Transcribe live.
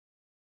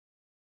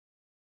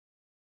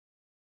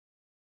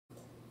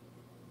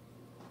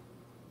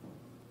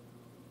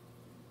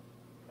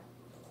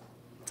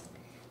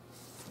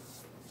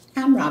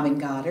I'm Robin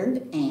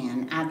Goddard,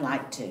 and I'd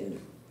like to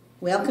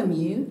welcome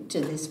you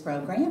to this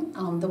program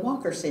on the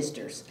Walker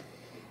Sisters.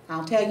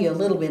 I'll tell you a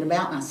little bit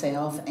about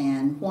myself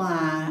and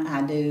why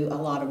I do a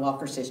lot of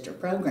Walker Sister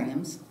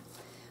programs.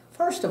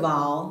 First of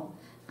all,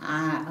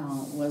 I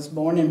was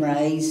born and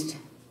raised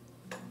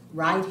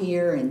right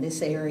here in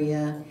this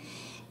area,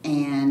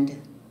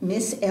 and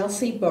Miss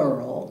Elsie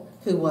Burrell,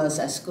 who was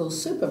a school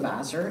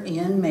supervisor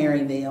in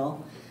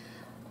Maryville,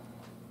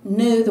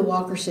 knew the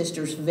Walker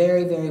Sisters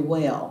very, very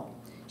well.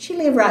 She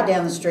lived right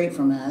down the street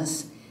from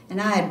us, and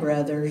I had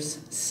brothers,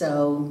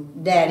 so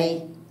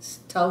Daddy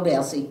told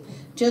Elsie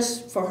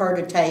just for her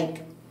to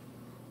take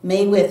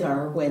me with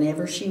her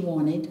whenever she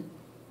wanted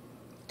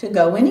to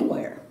go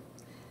anywhere.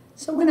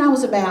 So when I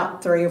was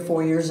about 3 or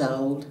 4 years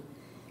old,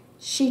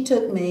 she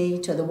took me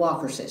to the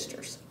Walker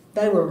Sisters.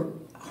 They were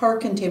her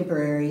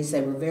contemporaries.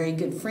 They were very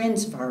good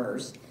friends of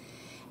hers,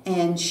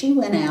 and she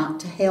went out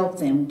to help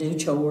them do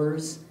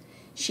chores.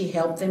 She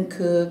helped them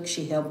cook,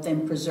 she helped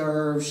them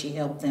preserve, she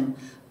helped them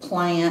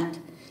plant.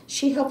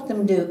 She helped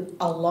them do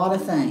a lot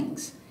of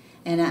things,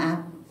 and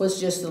I was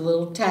just a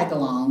little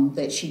tag-along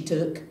that she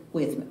took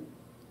with me.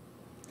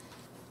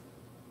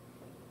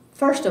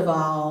 First of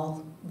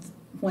all,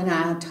 when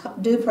I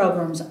do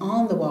programs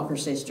on the Walker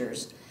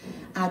Sisters,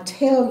 I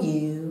tell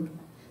you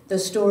the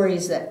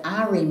stories that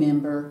I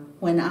remember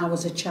when I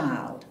was a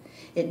child.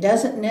 It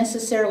doesn't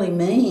necessarily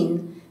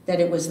mean that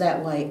it was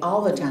that way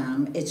all the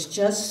time. It's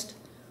just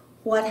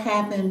what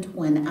happened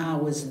when I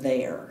was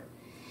there.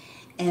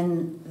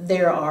 And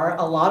there are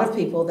a lot of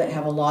people that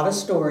have a lot of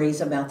stories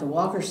about the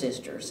Walker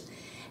Sisters.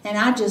 And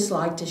I just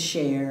like to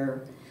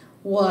share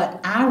what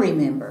I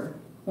remember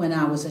when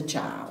I was a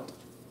child.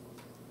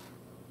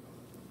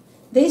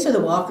 These are the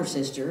Walker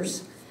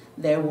Sisters.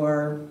 There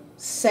were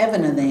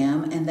 7 of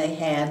them, and they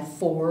had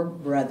 4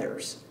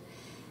 brothers.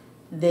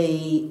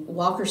 The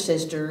Walker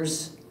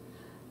Sisters,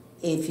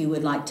 if you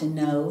would like to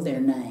know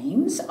their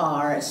names,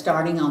 are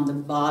starting on the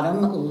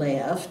bottom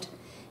left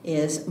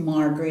is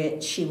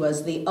Margaret. She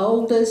was the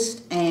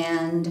oldest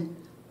and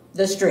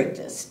the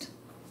strictest.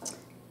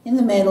 In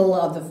the middle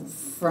of the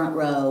front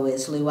row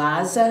is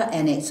Louisa,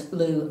 and it's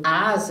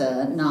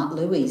Louisa, not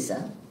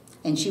Louisa,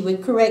 and she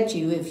would correct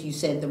you if you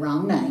said the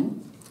wrong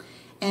name.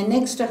 And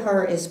next to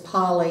her is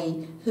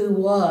Polly, who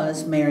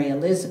was Mary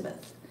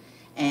Elizabeth,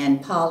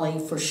 and Polly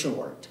for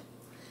short.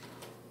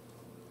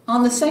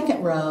 On the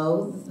second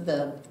row,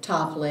 the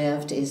top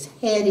left is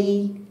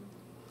Hetty.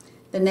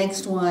 The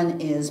next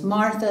one is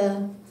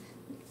Martha.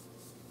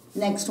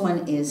 Next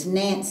one is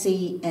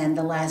Nancy, and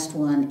the last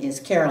one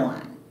is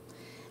Caroline.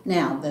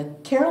 Now, the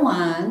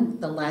Caroline,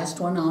 the last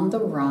one on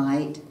the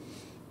right,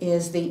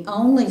 is the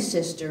only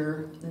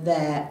sister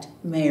that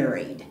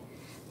married.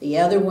 The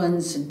other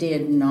ones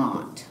did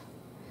not.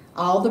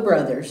 All the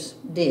brothers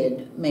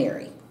did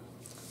marry.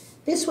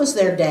 This was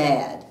their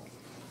dad.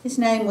 His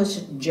name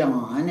was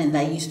John, and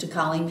they used to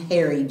call him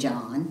Harry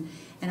John.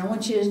 And I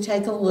want you to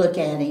take a look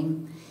at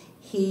him.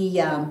 He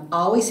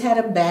always had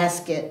a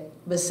basket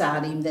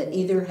beside him that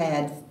either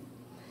had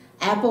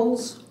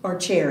apples or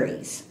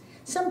cherries.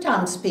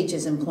 Sometimes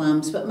peaches and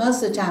plums, but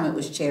most of the time it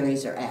was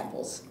cherries or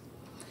apples.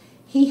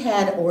 He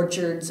had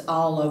orchards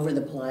all over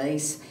the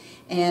place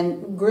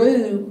and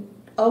grew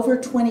over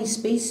 20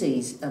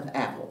 species of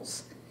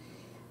apples.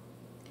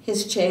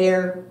 His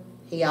chair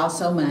he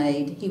also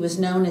made. He was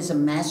known as a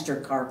master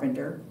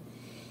carpenter.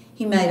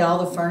 He made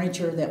all the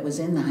furniture that was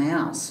in the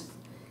house.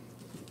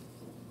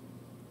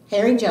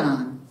 Harry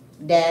John,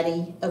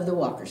 Daddy of the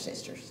Walker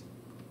Sisters.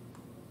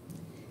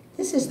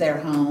 This is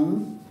their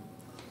home.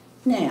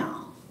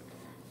 Now,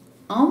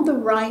 on the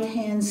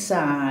right-hand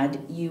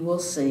side, you will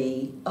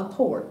see a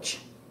porch.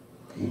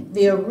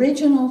 The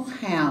original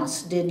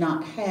house did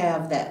not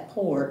have that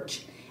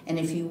porch, and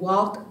if you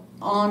walk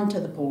onto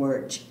the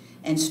porch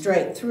and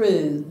straight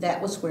through,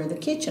 that was where the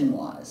kitchen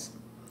was.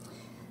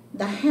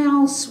 The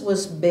house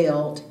was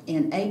built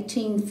in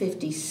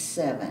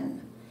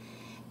 1857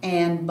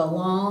 and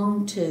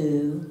belonged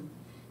to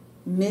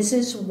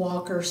Mrs.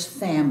 Walker's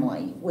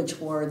family, which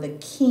were the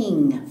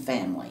King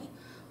family.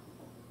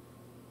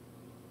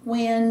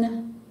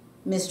 When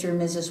Mr.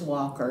 and Mrs.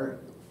 Walker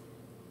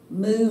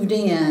moved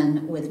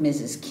in with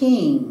Mrs.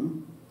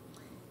 King,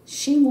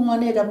 she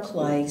wanted a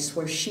place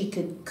where she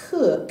could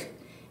cook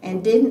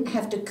and didn't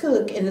have to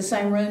cook in the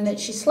same room that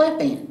she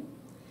slept in.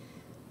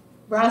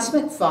 Bryce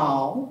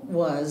McFall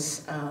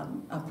was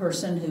a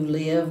person who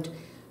lived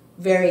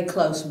very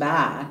close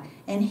by,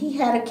 and he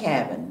had a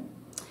cabin.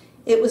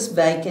 It was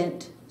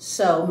vacant,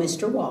 so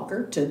Mr.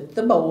 Walker took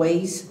the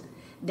boys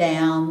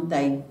down.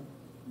 They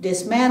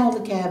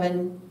dismantled the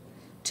cabin,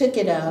 took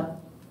it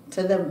up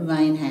to the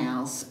main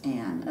house,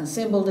 and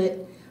assembled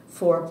it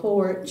for a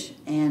porch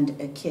and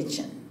a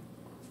kitchen.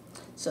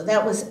 So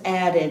that was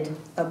added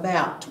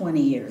about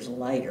 20 years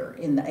later,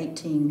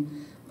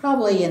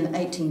 probably in the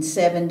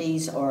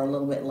 1870s or a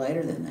little bit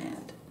later than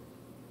that.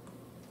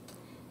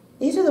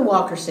 These are the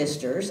Walker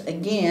Sisters,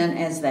 again,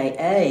 as they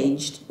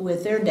aged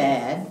with their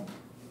dad.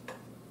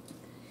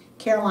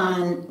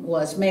 Caroline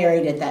was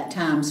married at that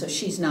time, so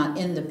she's not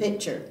in the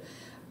picture.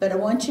 But I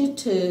want you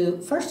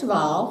to, first of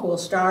all, we'll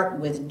start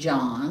with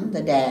John,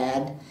 the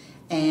dad,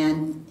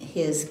 and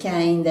his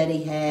cane that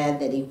he had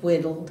that he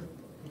whittled.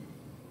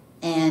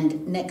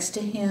 And next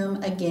to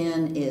him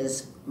again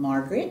is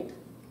Margaret,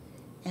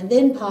 and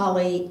then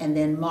Polly, and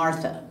then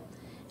Martha.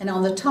 And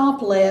on the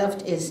top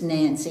left is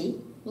Nancy,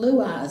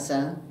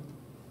 Louisa,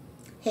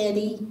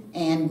 Hetty,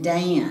 and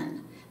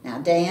Dan. Now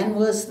Dan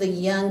was the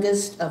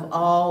youngest of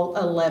all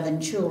 11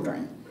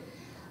 children.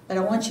 But I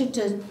want you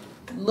to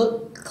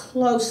look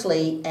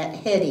closely at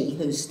Hetty,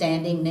 who's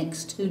standing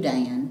next to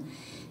Dan.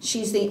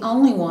 She's the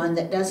only one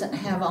that doesn't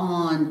have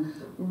on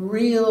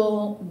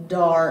real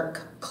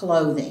dark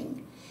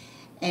clothing.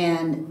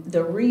 And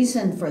the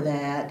reason for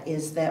that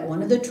is that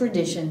one of the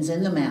traditions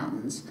in the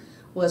mountains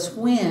was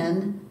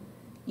when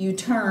you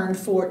turned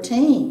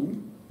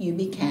 14, you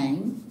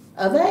became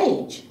of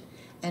age.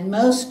 And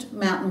most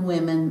mountain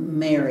women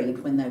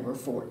married when they were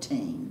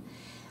 14.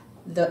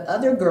 The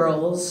other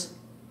girls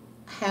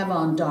have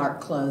on dark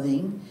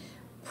clothing,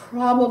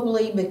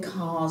 probably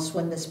because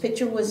when this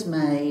picture was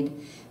made,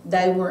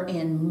 they were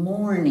in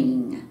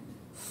mourning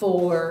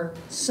for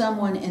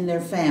someone in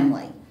their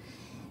family.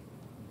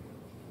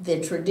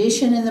 The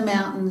tradition in the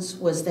mountains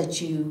was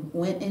that you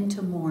went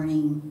into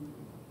mourning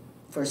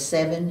for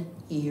 7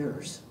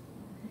 years.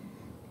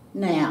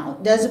 Now,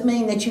 doesn't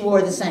mean that you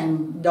wore the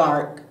same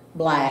dark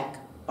black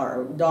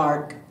or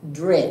dark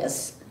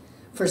dress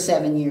for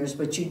 7 years,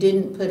 but you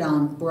didn't put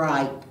on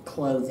bright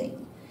clothing.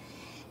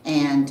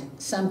 And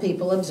some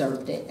people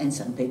observed it and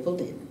some people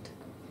didn't.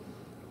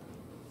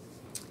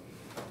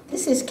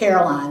 This is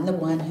Caroline, the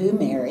one who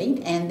married,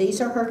 and these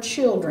are her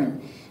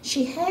children.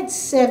 She had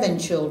 7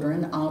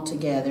 children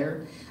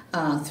altogether.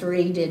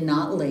 3 did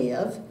not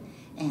live,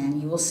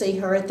 and you will see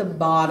her at the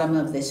bottom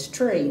of this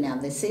tree. Now,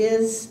 this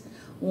is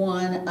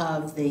one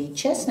of the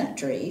chestnut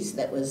trees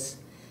that was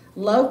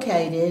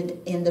located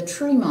in the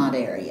Tremont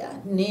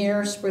area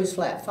near Spruce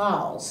Flat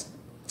Falls.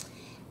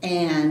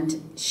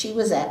 And she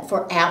was out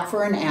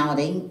for an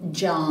outing.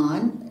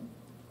 John,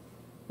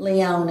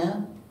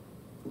 Leona,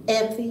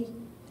 Effie,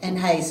 and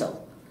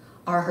Hazel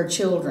are her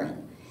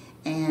children.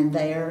 And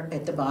they're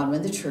at the bottom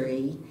of the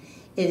tree.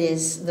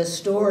 The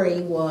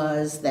story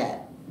was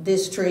that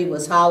this tree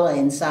was hollow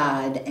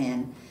inside,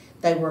 and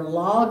they were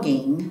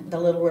logging, the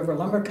Little River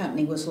Lumber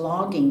Company was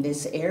logging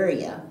this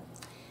area.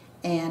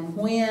 And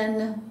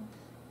when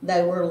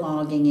they were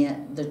logging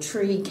it, the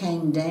tree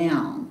came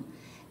down,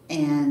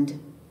 and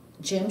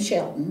Jim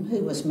Shelton,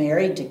 who was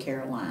married to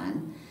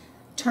Caroline,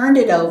 turned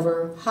it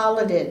over,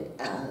 hollowed it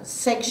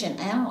section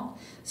out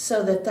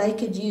so that they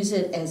could use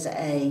it as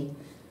a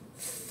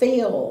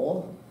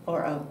fill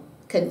or a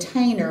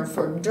container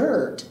for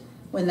dirt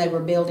when they were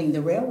building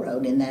the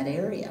railroad in that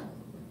area.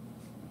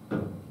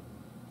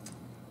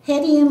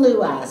 Hetty and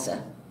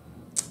Louisa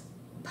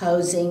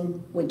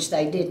posing, which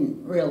they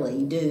didn't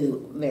really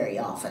do very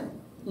often.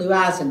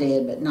 Louisa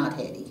did, but not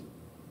Hetty.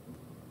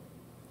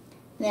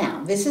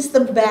 Now, this is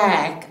the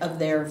back of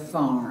their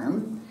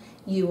farm.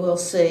 You will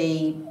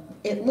see,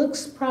 it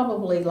looks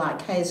probably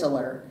like Hazel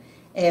or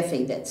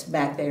Effie that's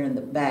back there in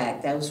the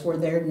back. Those were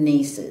their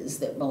nieces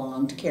that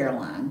belonged to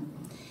Caroline.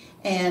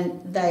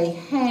 And they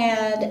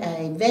had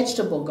a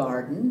vegetable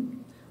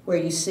garden where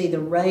you see the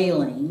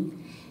railing.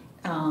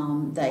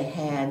 They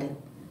had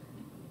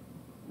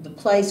the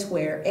place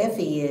where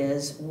Effie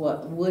is,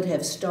 what would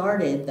have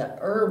started the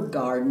herb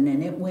garden,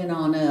 and it went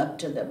on up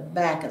to the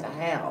back of the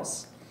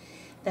house.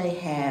 They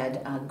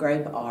had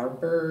grape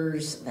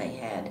arbors, they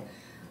had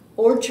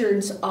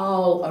orchards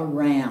all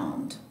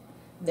around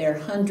their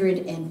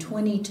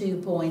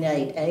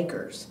 122.8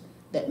 acres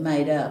that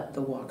made up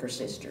the Walker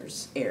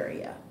Sisters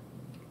area.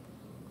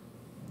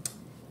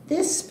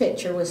 This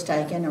picture was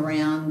taken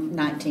around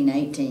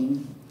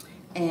 1918,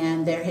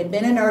 and there had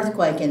been an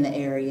earthquake in the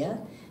area.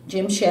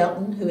 Jim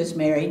Shelton, who is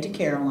married to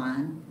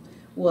Caroline,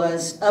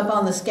 was up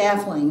on the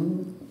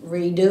scaffolding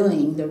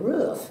redoing the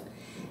roof.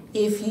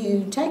 If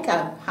you take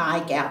a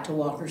hike out to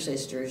Walker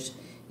Sisters,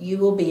 you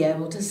will be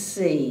able to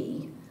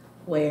see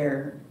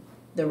where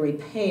the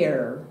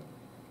repair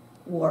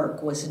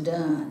work was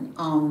done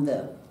on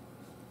the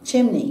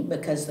chimney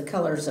because the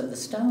colors of the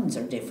stones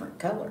are different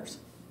colors.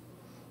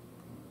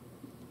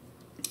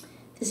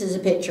 This is a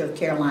picture of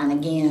Caroline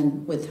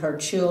again with her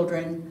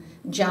children.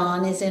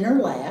 John is in her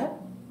lap.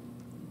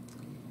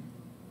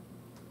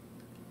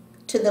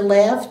 To the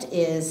left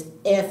is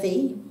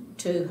Effie,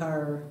 to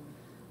her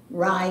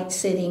right,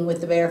 sitting with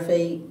the bare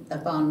feet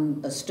up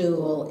on a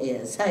stool,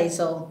 is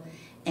Hazel,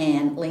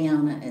 and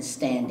Leona is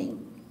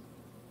standing.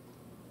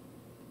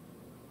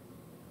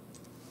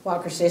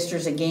 Walker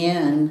Sisters,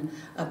 again,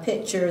 a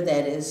picture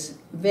that is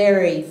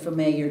very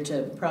familiar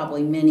to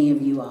probably many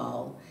of you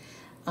all.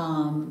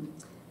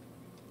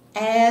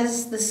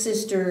 As the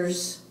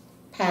sisters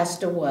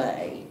passed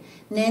away,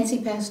 Nancy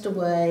passed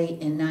away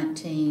in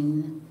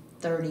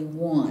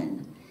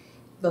 1931,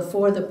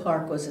 before the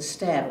park was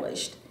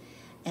established,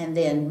 and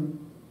then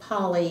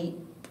Polly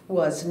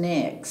was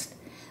next.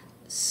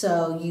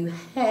 So you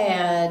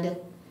had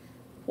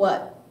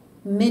what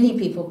many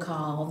people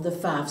call the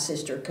Five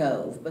Sister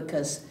Cove,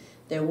 because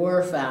There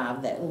were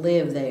 5 that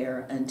lived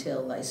there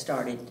until they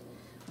started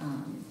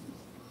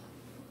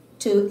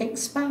to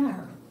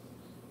expire.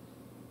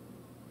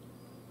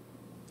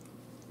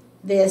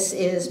 This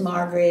is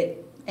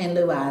Margaret and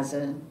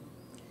Louisa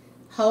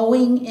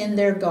hoeing in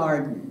their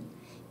garden.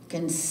 You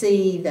can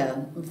see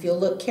if you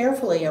look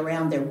carefully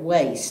around their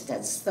waist,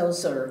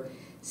 those are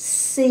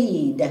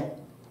seed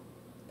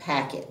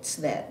packets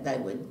that they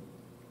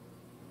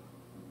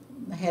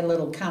had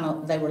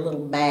they were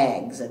little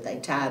bags that they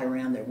tied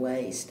around their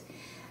waist.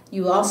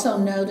 You also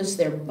notice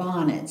their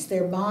bonnets.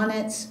 Their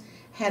bonnets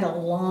had a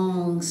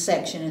long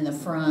section in the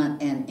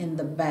front and in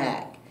the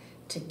back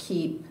to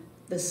keep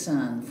the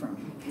sun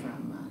from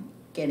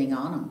getting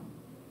on them.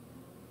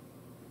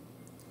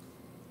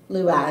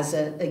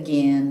 Louisa,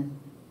 again,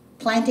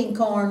 planting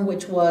corn,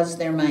 which was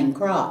their main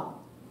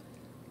crop,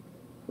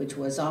 which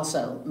was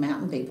also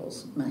mountain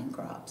people's main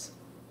crops.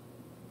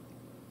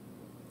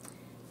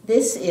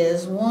 This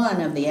is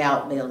one of the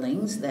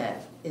outbuildings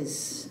that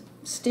is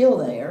still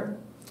there.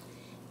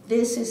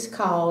 This is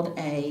called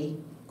a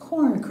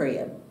corn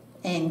crib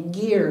and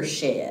gear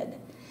shed.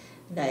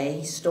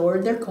 They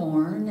stored their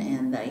corn,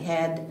 and they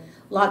had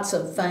lots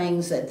of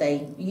things that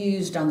they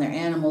used on their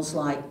animals,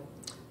 like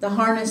the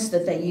harness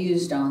that they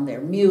used on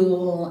their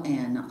mule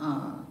and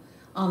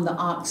on the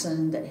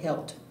oxen that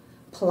helped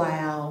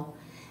plow.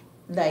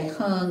 They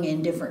hung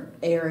in different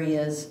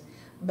areas,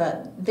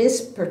 but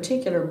this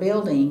particular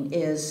building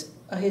is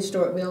a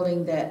historic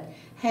building that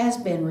has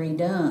been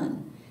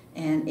redone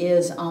and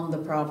is on the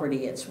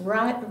property. It's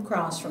right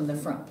across from the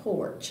front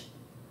porch.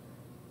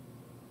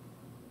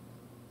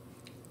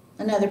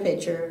 Another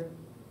picture,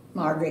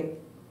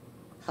 Margaret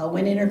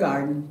hoeing in her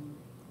garden.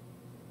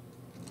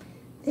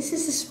 This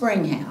is the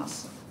spring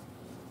house.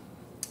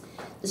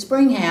 The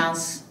spring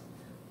house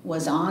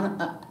was on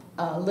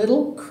a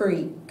little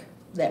creek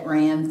that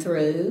ran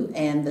through,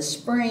 and the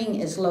spring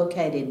is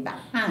located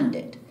behind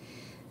it.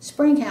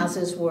 Spring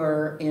houses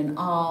were in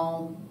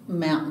all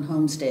mountain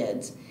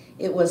homesteads.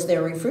 It was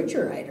their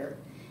refrigerator,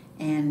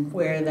 and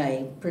where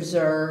they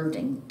preserved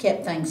and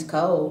kept things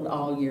cold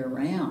all year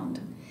round.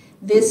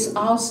 This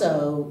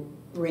also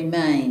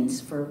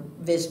remains for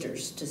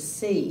visitors to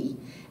see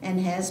and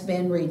has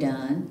been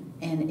redone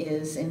and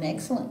is in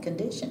excellent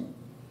condition.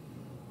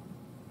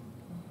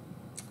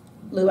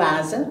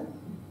 Louisa.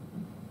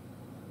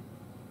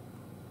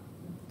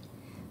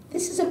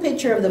 This is a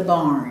picture of the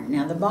barn.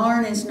 Now, the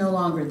barn is no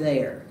longer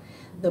there.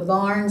 The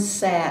barn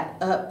sat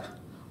up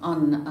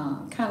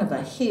on kind of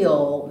a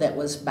hill that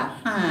was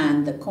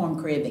behind the corn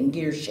crib and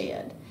gear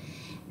shed.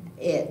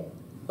 It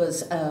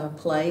was a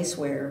place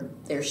where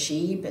their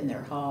sheep and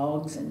their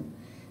hogs and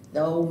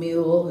the old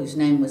mule, whose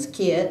name was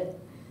Kit,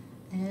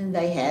 and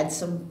they had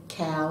some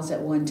cows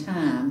at one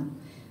time.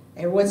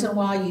 Every once in a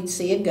while you'd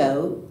see a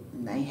goat,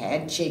 and they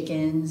had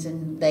chickens,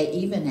 and they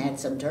even had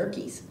some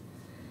turkeys.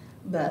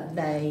 But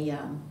they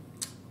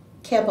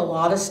kept a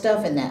lot of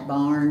stuff in that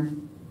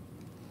barn.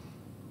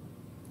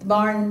 The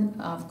barn,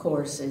 of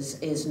course,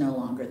 is no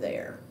longer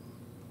there.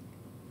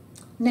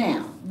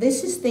 Now,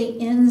 this is the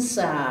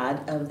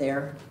inside of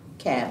their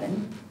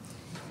cabin.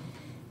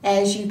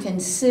 As you can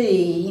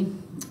see,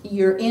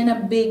 you're in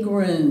a big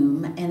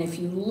room, and if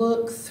you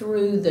look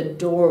through the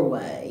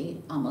doorway,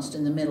 almost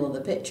in the middle of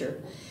the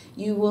picture,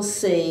 you will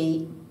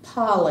see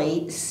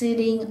Polly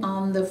sitting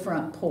on the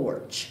front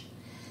porch.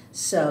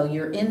 So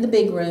you're in the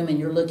big room and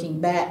you're looking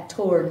back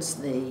towards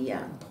the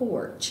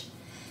porch.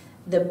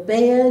 The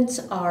beds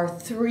are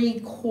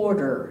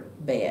 3/4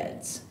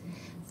 beds.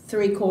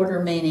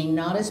 3/4 meaning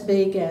not as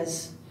big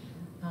as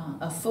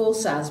a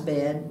full-size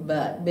bed,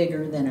 but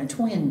bigger than a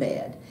twin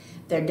bed.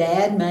 Their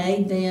dad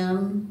made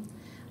them.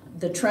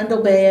 The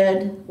trundle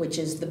bed, which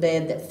is the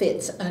bed that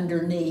fits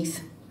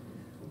underneath,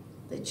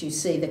 that you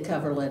see the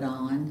coverlet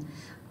on,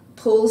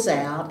 pulls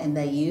out, and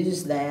they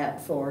used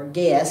that for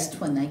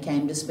guests when they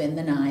came to spend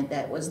the night.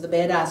 That was the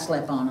bed I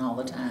slept on all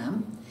the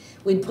time.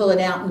 We'd pull it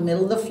out in the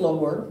middle of the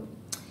floor.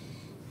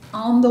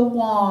 On the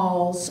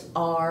walls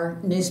are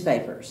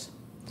newspapers.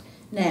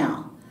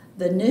 Now,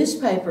 the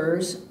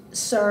newspapers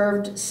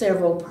served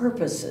several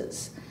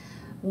purposes.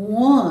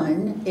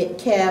 One, it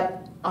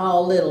kept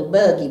all little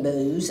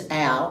buggy-boos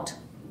out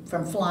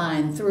from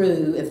flying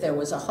through if there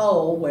was a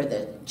hole where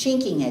the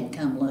chinking had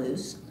come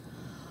loose.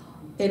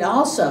 It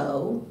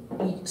also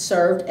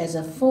served as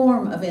a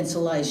form of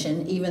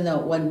insulation, even though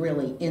it wasn't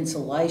really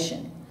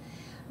insulation.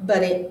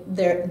 But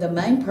the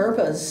main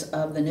purpose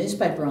of the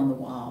newspaper on the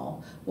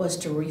wall was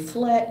to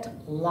reflect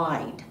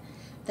light.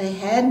 They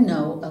had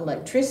no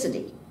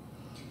electricity.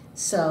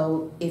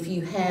 So if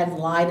you had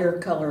lighter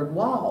colored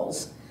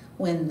walls,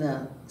 when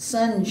the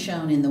sun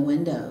shone in the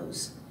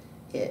windows,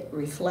 it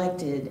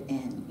reflected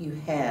and you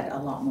had a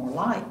lot more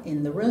light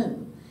in the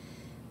room.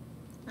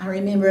 I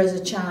remember as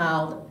a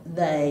child,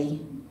 they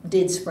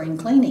did spring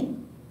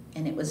cleaning,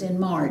 and it was in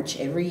March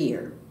every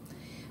year.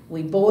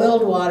 We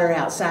boiled water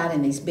outside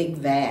in these big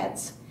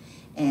vats,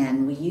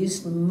 and we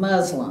used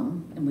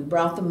muslin, and we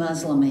brought the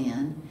muslin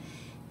in,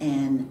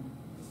 and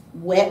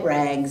wet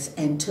rags,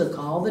 and took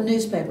all the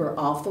newspaper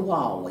off the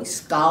wall. We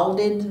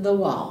scalded the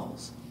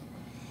walls.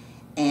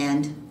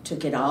 and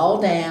took it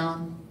all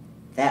down.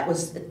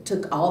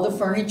 Took all the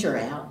furniture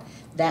out.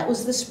 That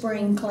was the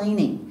spring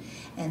cleaning.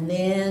 And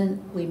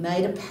then we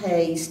made a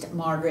paste.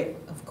 Margaret,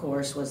 of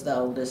course, was the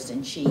oldest,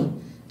 and she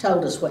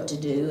told us what to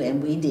do,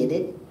 and we did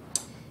it.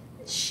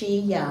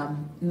 She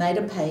made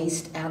a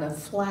paste out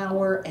of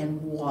flour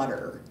and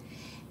water,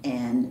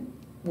 and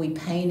we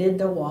painted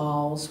the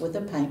walls with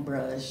a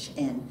paintbrush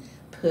and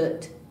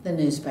put the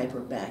newspaper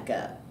back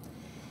up.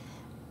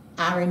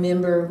 I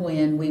remember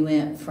when we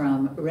went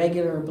from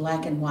regular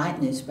black and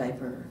white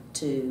newspaper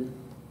to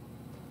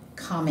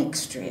comic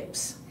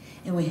strips,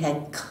 and we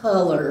had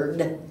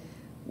colored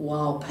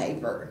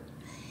wallpaper.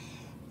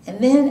 And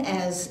then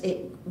as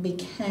it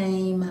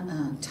became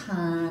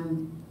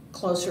time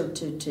closer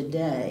to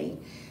today,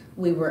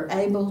 we were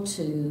able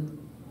to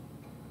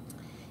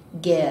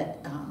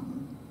get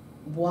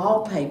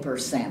wallpaper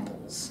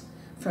samples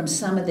from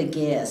some of the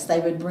guests. They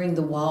would bring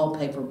the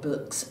wallpaper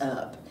books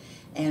up,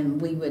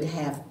 and we would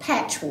have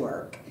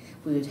patchwork.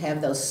 We would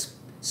have those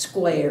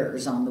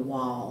squares on the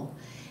wall.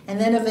 And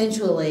then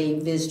eventually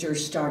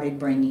visitors started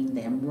bringing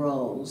them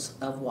rolls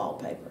of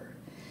wallpaper.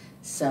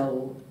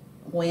 So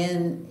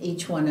when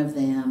each one of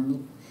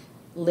them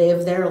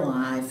lived their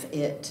life,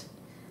 it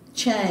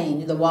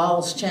changed, the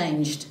walls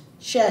changed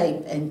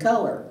shape and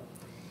color.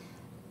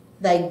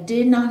 They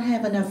did not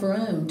have enough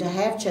room to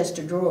have chest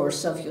of drawers,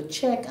 so if you'll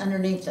check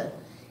underneath the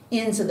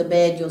ends of the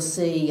bed, you'll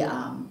see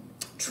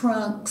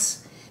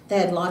trunks. They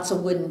had lots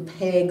of wooden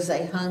pegs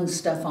they hung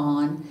stuff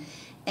on.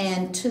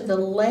 And to the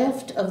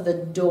left of the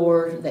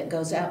door that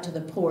goes out to the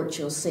porch,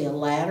 you'll see a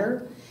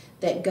ladder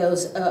that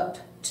goes up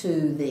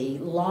to the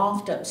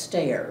loft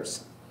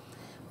upstairs.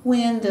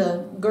 When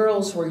the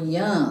girls were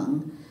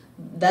young,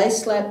 they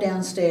slept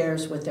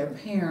downstairs with their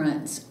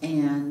parents,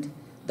 and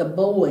the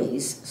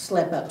boys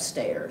slept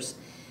upstairs.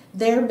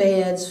 Their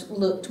beds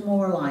looked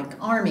more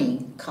like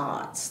army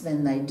cots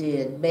than they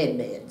did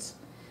beds,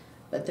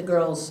 but the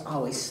girls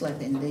always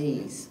slept in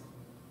these.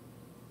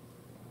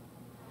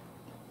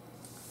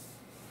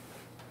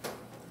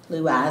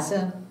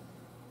 Louisa,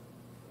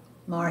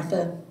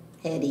 Martha,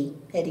 Hetty.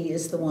 Hetty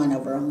is the one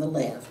over on the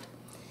left.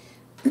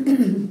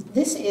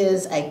 This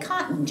is a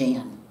cotton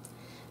gin.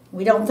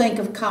 We don't think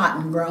of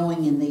cotton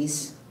growing in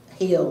these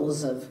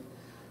hills of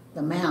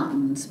the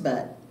mountains,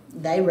 but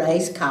they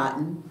raise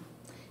cotton.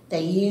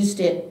 They used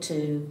it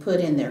to put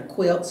in their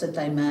quilts that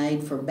they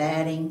made for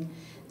batting.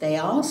 They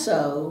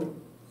also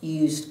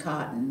used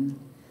cotton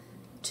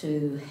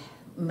to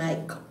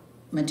make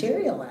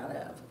material out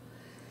of.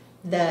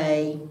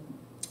 They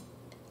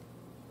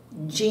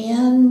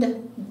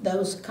ginned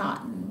those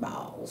cotton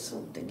balls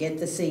to get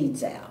the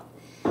seeds out.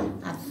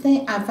 I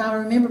think, if I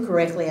remember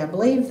correctly, I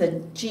believe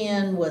the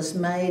gin was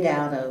made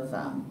out of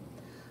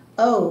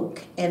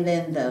oak, and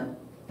then the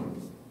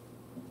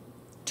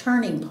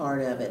turning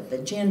part of it, the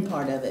gin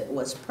part of it,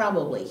 was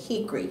probably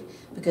hickory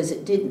because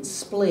it didn't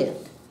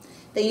split.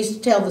 They used to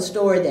tell the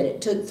story that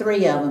it took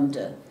 3 of them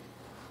to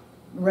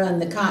run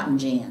the cotton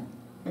gin.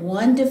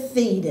 One to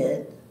feed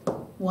it,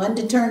 one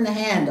to turn the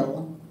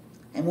handle,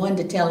 and one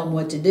to tell them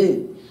what to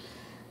do.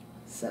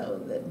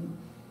 So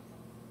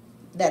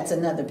that's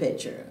another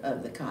picture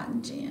of the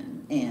cotton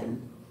gin.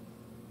 And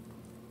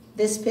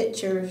this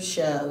picture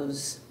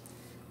shows,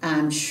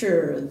 I'm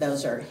sure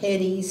those are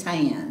Hetty's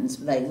hands.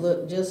 They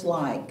look just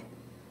like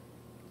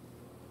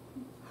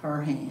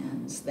her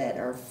hands that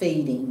are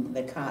feeding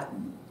the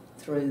cotton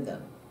through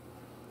the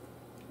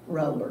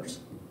rollers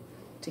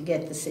to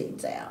get the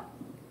seeds out.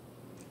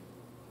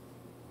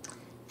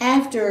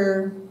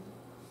 After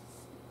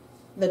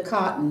the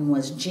cotton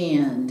was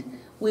ginned,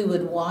 we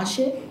would wash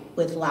it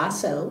with lye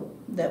soap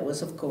that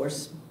was, of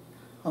course,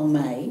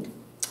 homemade.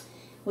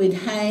 We'd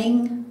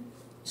hang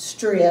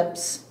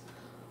strips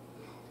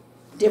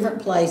different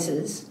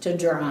places to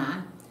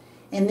dry,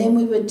 and then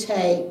we would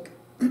take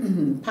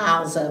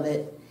piles of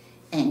it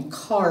and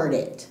card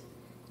it.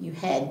 You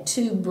had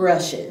 2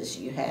 brushes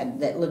you had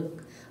that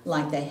looked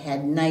like they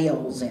had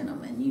nails in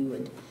them, and you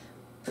would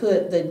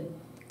put the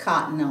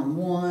cotton on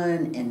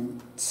one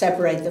and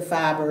separate the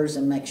fibers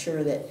and make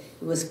sure that it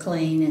was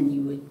clean, and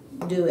you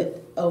would do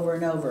it over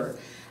and over.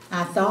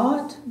 I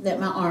thought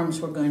that my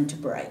arms were going to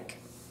break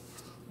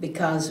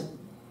because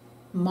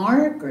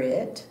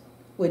Margaret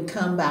would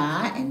come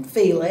by and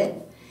feel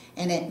it,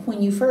 and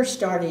when you first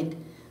started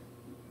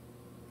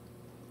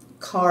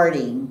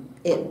carding,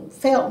 it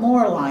felt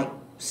more like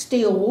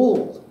steel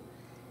wool,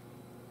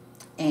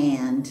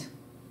 and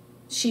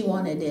she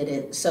wanted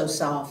it so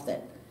soft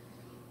that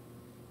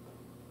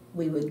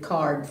we would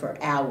card for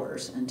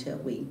hours until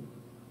we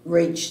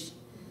reached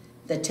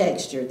the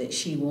texture that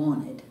she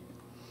wanted.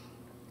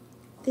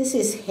 This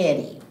is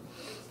Hetty,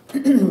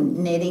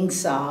 knitting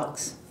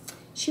socks.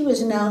 She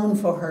was known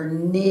for her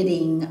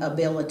knitting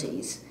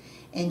abilities,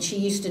 and she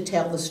used to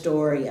tell the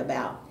story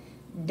about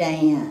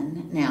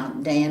Dan. Now,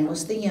 Dan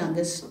was the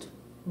youngest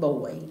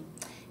boy,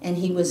 and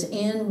he was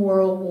in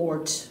World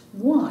War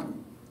I.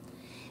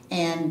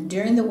 And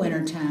during the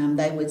wintertime,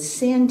 they would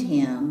send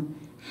him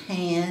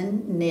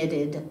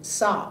hand-knitted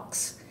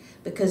socks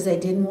because they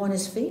didn't want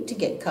his feet to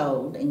get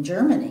cold in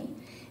Germany.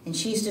 And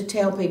she used to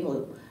tell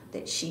people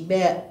that she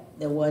bet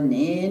there wasn't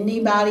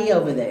anybody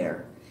over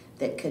there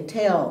that could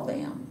tell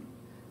them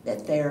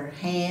that their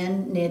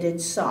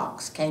hand-knitted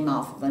socks came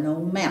off of an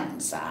old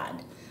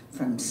mountainside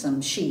from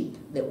some sheep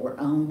that were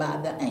owned by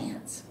the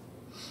ants.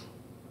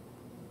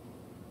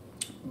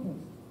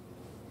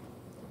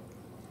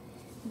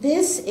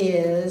 This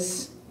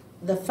is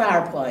the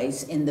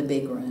fireplace in the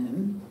big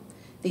room.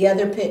 The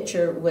other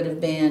picture would have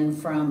been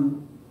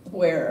from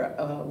where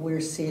we're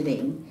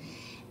sitting.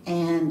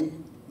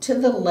 And to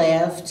the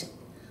left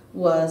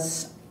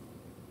was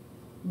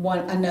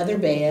another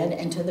bed,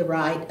 and to the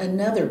right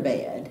another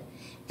bed.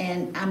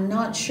 And I'm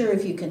not sure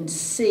if you can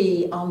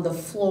see on the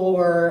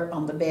floor,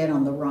 on the bed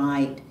on the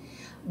right,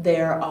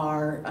 there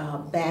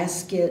are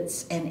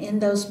baskets, and in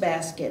those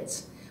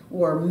baskets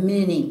were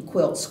many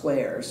quilt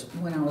squares.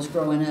 When I was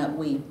growing up,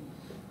 we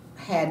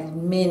had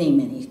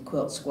many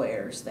quilt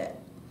squares that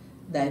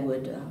they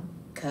would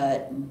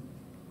cut and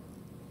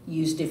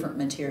use different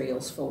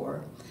materials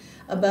for.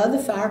 Above the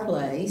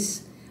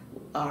fireplace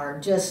are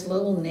just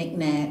little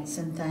knickknacks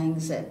and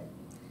things that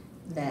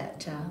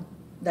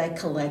they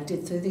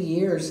collected through the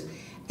years.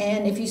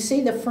 And if you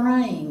see the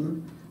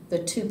frame, the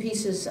two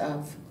pieces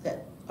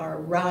that are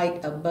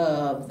right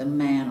above the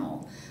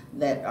mantel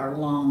that are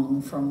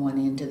long from one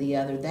end to the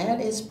other, that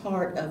is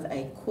part of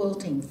a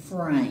quilting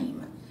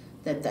frame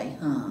that they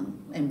hung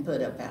and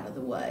put up out of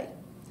the way.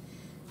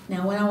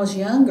 Now, when I was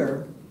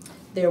younger,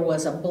 there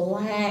was a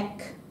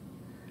black,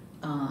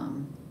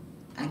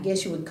 I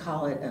guess you would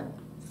call it a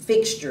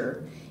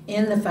fixture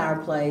in the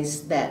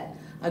fireplace that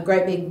a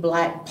great big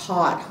black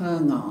pot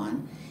hung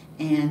on,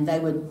 and they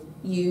would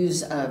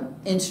use an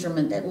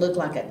instrument that looked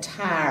like a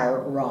tire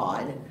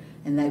rod,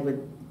 and they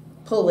would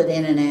pull it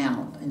in and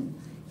out. And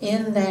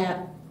in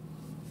that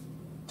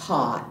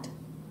pot,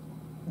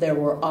 there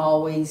were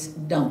always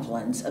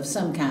dumplings of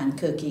some kind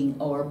cooking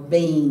or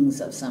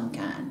beans of some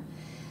kind.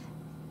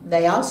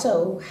 They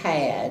also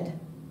had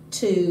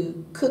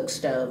 2 cook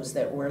stoves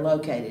that were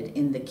located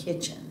in the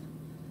kitchen.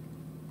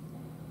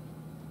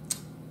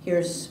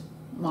 Here's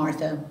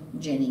Martha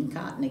ginning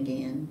cotton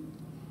again.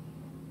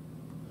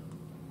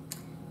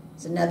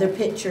 It's another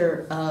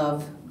picture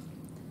of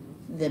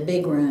the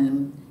big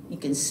room. You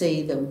can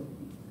see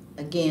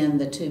again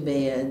the 2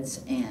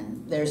 beds,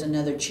 and there's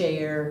another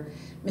chair.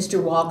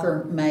 Mr.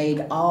 Walker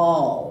made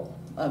all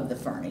of the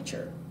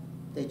furniture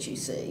that you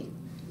see.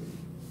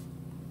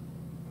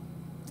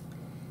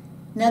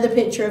 Another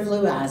picture of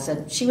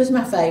Louisa. She was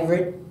my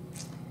favorite.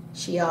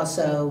 She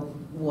also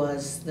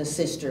was the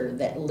sister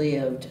that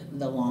lived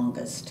the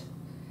longest.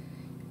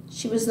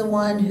 She was the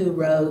one who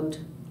wrote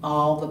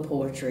all the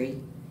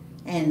poetry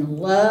and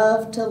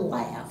loved to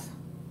laugh.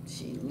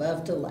 She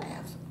loved to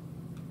laugh.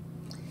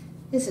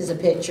 This is a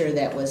picture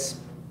that was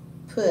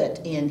put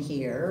in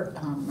here.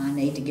 I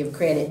need to give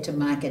credit to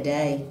Micah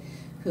Day,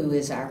 who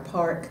is our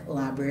park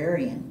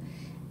librarian,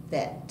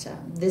 that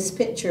this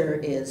picture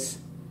is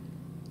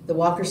the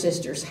Walker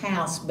sisters'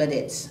 house, but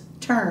it's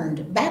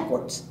turned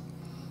backwards.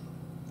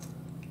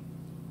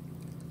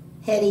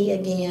 Hetty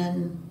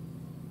again.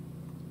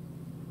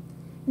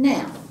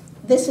 Now,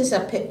 this is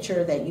a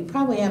picture that you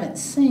probably haven't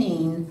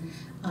seen.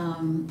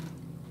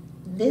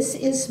 This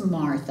is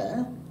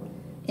Martha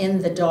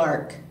in the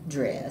dark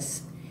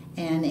dress,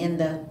 and in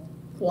the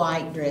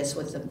white dress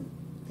with the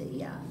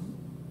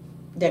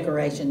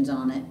decorations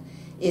on it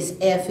is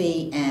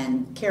Effie,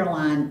 and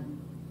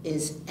Caroline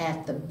is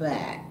at the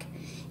back.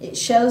 It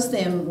shows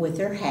them with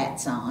their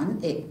hats on.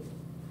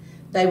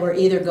 They were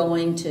either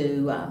going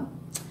to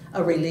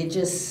a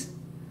religious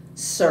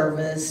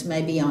service,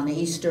 maybe on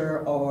Easter,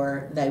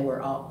 or they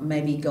were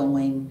maybe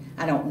going,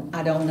 I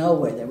don't know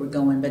where they were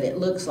going, but it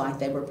looks like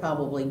they were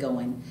probably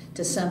going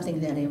to something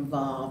that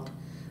involved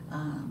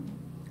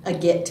a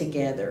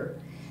get-together.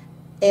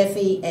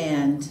 Effie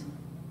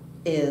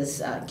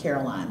is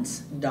Caroline's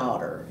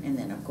daughter, and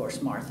then of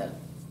course Martha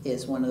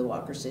is one of the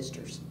Walker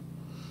sisters.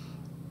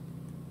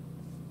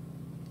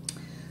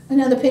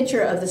 Another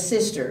picture of the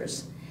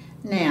sisters.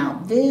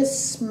 Now,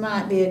 this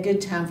might be a good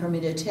time for me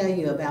to tell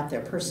you about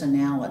their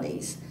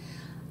personalities.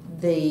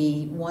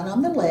 The one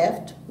on the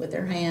left with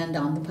her hand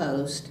on the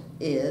post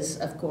is,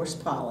 of course,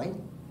 Polly.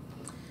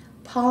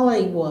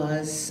 Polly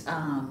was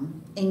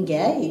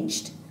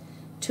engaged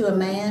to a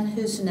man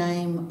whose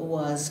name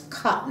was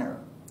Cotner.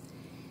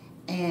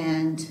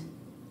 And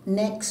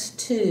next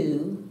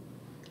to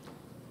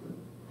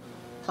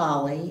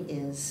Polly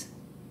is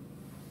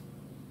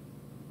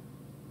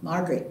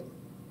Margaret.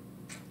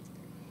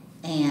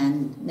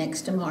 And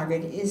next to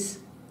Margaret is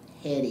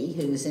Hetty,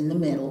 who's in the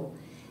middle,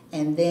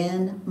 and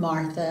then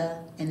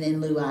Martha, and then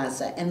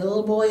Louisa. And the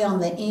little boy on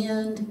the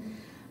end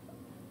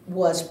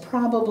was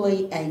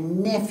probably a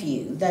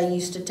nephew. They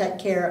used to take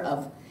care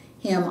of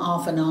him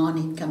off and on.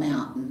 He'd come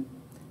out and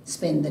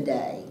spend the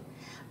day.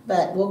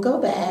 But we'll go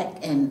back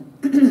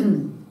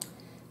and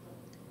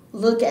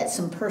look at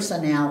some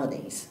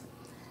personalities.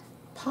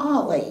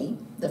 Polly,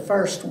 the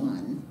first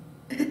one,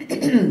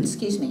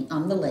 excuse me,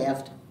 on the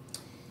left,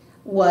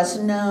 was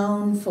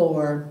known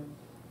for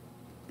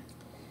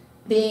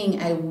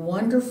being a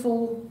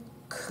wonderful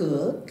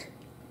cook,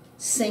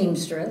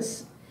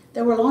 seamstress.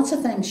 There were lots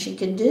of things she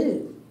could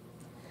do.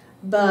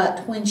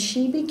 But when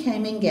she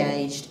became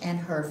engaged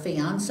and her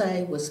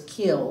fiancé was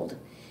killed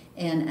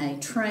in a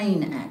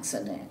train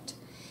accident,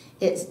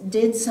 it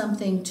did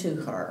something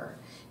to her.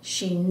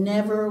 She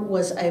never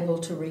was able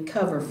to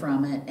recover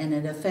from it, and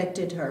it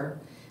affected her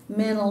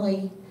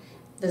mentally.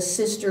 The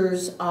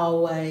sisters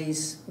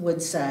always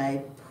would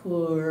say,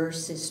 "Poor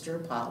Sister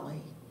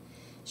Polly.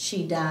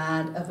 She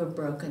died of a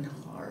broken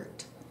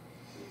heart."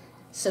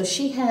 So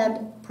she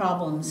had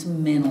problems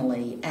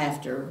mentally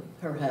after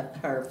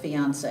her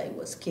fiancé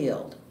was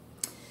killed.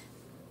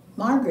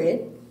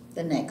 Margaret,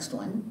 the next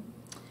one,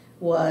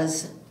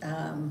 was,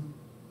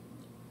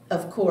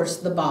 of course,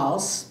 the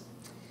boss.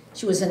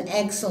 She was an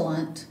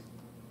excellent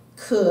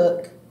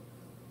cook,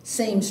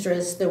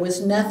 seamstress. There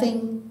was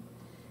nothing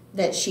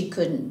that she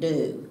couldn't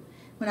do.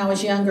 When I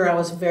was younger, I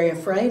was very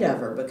afraid of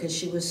her because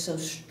she was so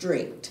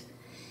strict.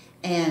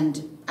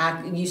 And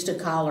I used to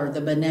call her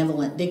the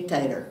benevolent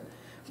dictator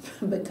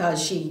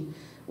because she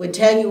would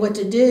tell you what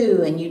to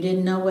do and you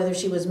didn't know whether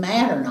she was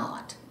mad or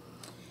not.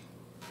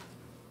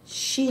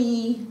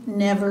 She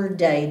never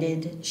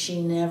dated.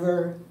 She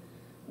never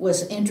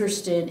was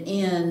interested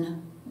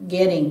in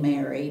getting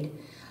married.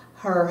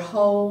 Her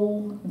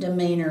whole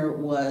demeanor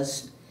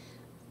was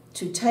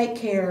to take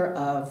care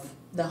of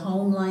the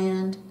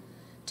homeland,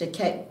 to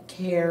take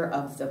care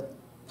of the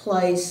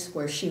place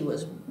where she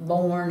was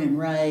born and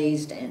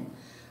raised, and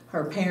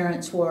her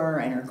parents were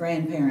and her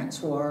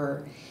grandparents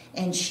were,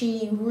 and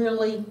she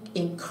really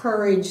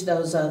encouraged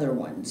those other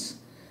ones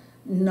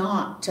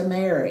not to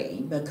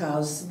marry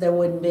because there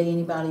wouldn't be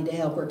anybody to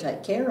help her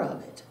take care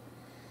of it.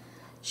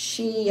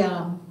 She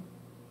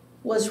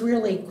was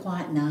really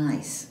quite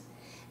nice.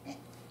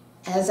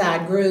 As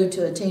I grew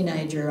to a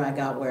teenager, I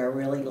got where I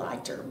really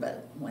liked her,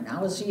 but when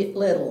I was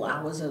little,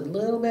 I was a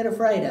little bit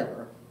afraid of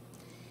her.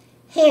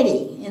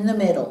 Hetty, in the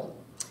middle.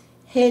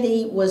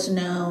 Hetty was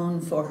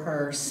known for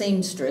her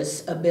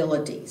seamstress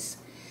abilities.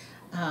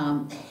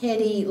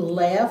 Hetty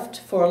left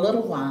for a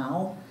little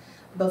while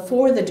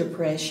before the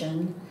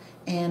Depression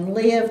and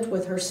lived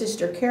with her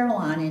sister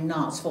Caroline in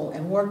Knoxville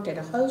and worked at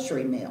a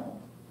hosiery mill.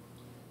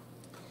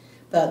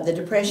 But the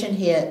Depression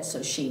hit,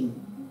 so she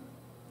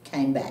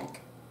came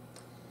back.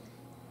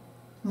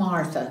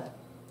 Martha.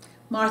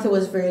 Martha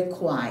was very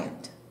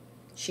quiet.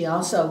 She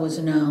also was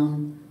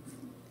known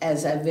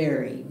as a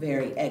very,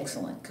 very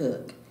excellent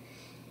cook.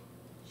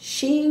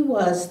 She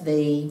was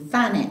the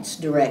finance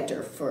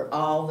director for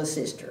all the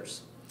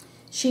sisters.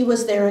 She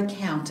was their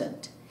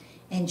accountant,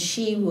 and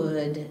she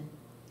would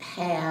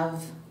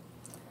have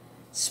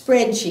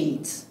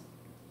spreadsheets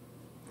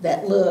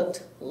that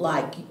looked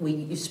like we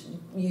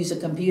use a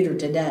computer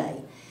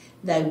today.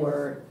 They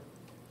were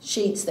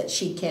sheets that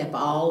she kept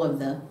all of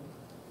the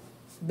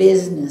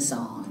business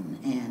on,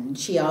 and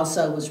she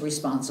also was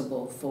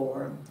responsible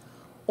for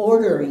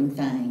ordering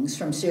things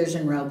from Sears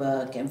and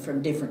Roebuck and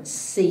from different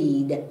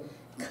seed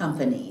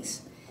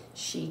companies.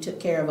 She took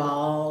care of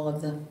all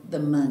of the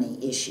money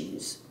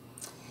issues.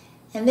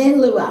 And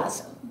then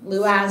Louisa.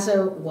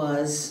 Louisa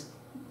was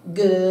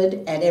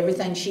good at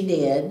everything she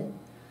did,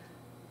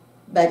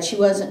 but she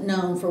wasn't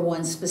known for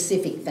one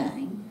specific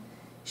thing.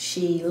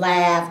 She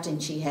laughed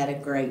and she had a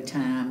great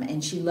time,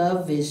 and she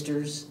loved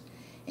visitors,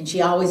 and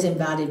she always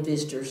invited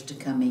visitors to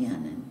come in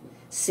and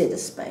sit a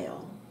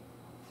spell.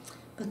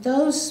 But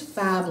those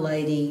 5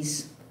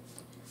 ladies,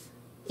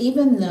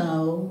 even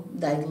though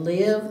they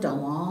lived a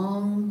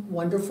long,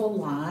 wonderful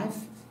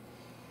life,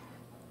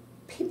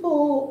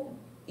 people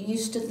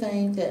used to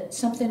think that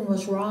something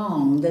was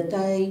wrong, that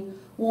they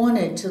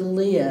wanted to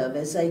live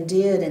as they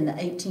did in the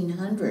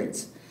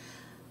 1800s.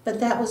 But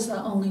that was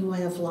the only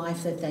way of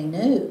life that they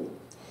knew.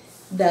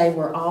 They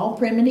were all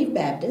Primitive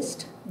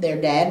Baptist. Their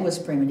dad was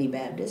Primitive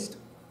Baptist.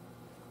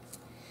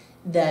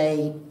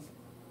 They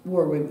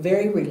were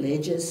very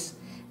religious.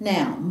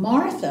 Now,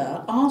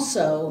 Martha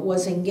also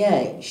was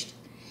engaged.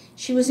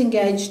 She was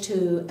engaged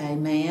to a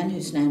man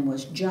whose name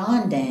was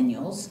John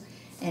Daniels,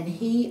 and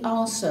he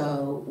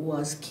also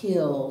was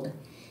killed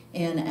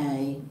in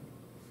a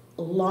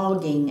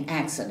logging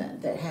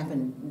accident that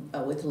happened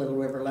with Little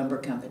River Lumber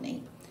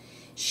Company.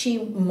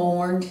 She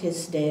mourned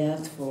his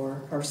death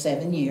for her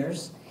 7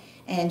 years,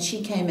 and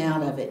she came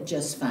out of it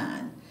just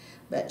fine.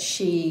 But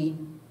she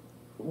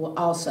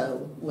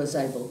also was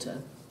able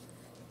to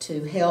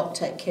help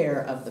take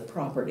care of the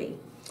property.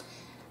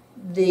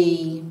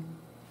 The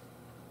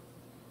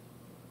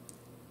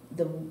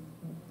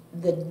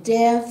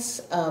deaths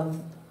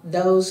of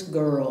those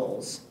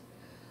girls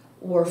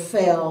were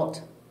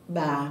felt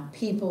by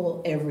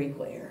people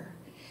everywhere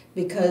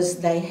because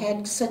they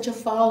had such a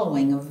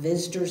following of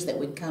visitors that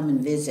would come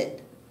and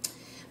visit.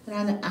 But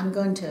I'm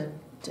going to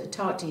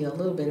talk to you a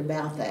little bit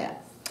about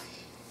that.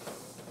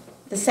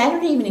 The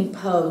Saturday Evening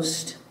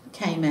Post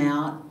came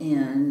out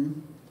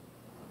in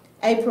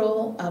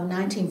April of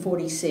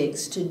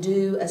 1946 to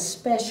do a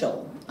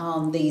special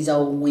on these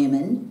old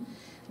women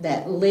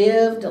that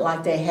lived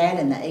like they had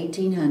in the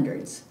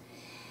 1800s.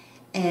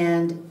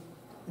 And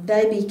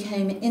they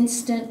became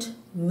instant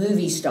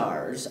movie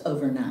stars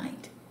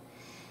overnight.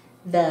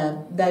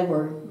 They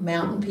were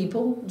mountain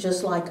people,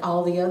 just like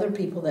all the other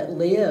people that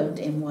lived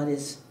in what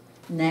is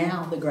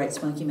now the Great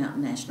Smoky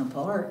Mountain National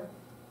Park.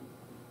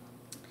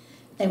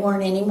 They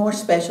weren't any more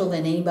special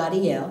than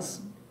anybody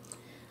else.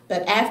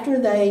 But after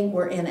they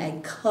were in a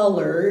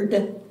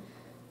colored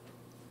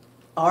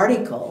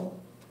article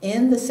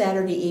in the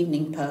Saturday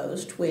Evening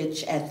Post,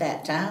 which at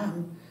that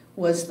time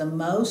was the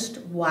most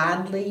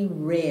widely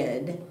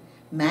read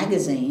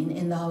magazine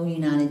in the whole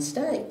United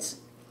States,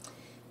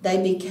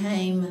 they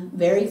became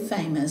very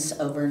famous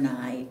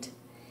overnight,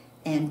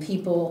 and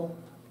people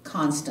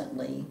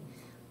constantly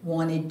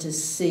wanted to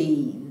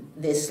see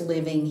this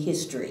living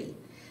history,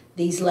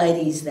 these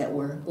ladies that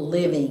were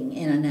living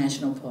in a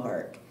national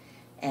park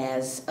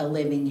as a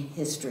living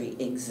history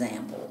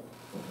example.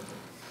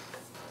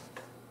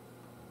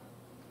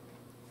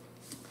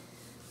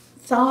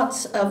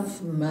 Thoughts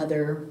of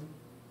Mother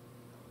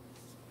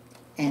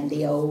and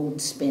the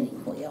old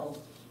spinning wheel.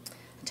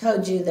 I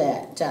told you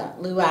that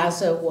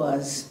Louisa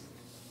was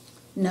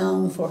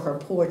known for her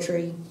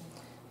poetry.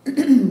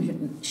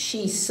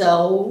 She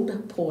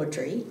sold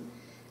poetry.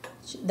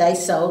 They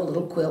sold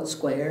little quilt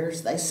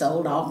squares. They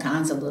sold all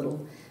kinds of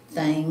little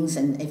things,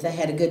 and if they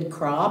had a good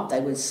crop, they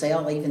would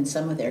sell even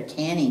some of their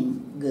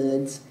canning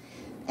goods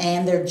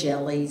and their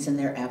jellies and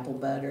their apple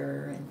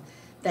butter. And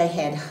they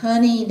had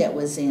honey that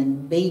was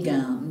in bee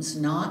gums,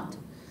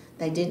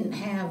 they didn't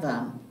have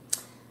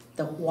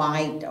the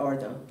white or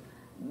the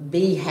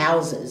bee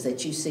houses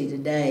that you see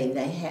today.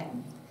 They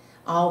had,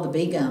 all the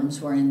bee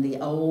gums were in the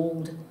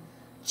old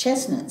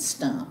chestnut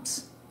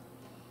stumps.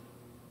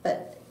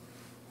 But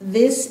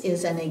this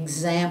is an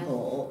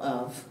example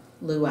of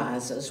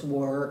Louisa's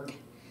work,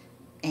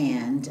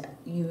 and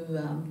you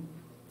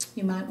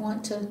might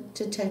want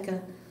to take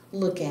a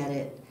look at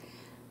it.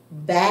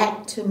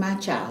 Back to my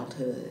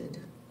childhood,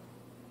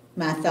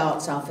 my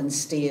thoughts often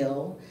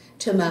steal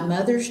to my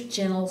mother's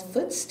gentle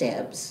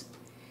footsteps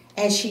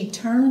as she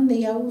turned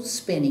the old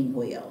spinning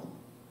wheel.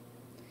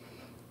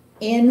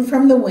 In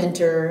from the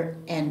winter,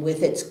 and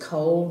with its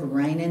cold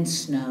rain and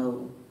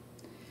snow,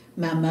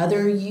 my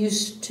mother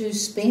used to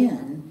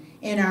spin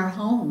in our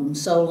home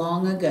so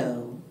long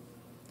ago.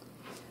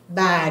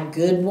 By a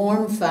good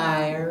warm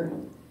fire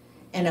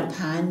and a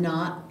pine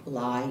knot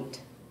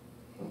light,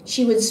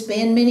 she would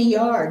spin many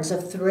yards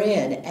of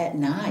thread at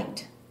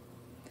night.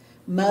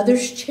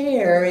 Mother's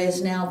chair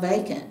is now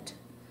vacant,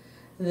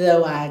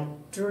 though I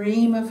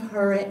dream of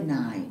her at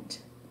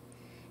night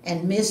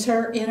and miss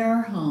her in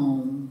her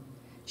home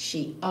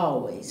she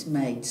always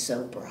made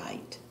so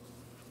bright.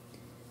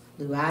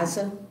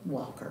 Louisa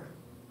Walker.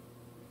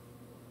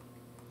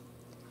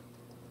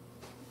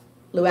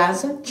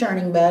 Louisa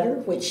churning butter,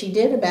 which she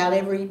did about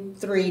every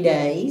 3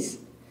 days.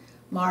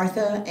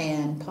 Martha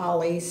and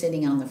Polly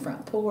sitting on the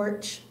front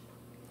porch.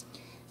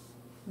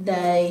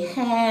 They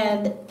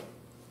had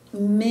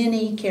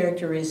many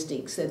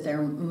characteristics that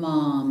their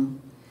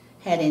mom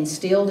had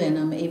instilled in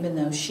them, even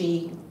though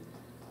she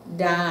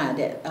died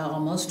at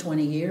almost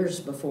 20 years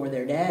before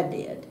their dad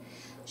did.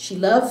 She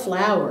loved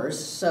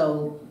flowers,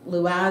 so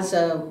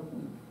Louisa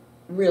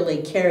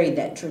really carried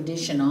that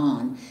tradition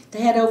on.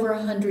 They had over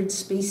 100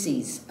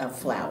 species of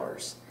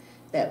flowers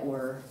that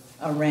were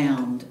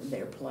around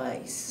their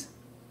place.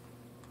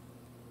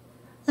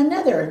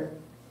 Another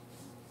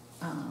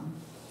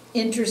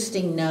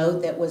interesting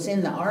note that was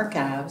in the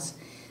archives,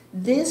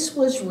 this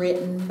was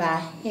written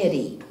by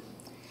Hetty.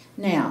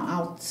 Now,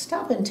 I'll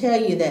stop and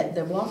tell you that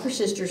the Walker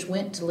sisters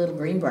went to Little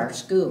Greenbrier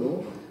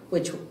School,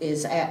 which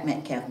is at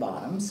Metcalf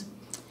Bottoms.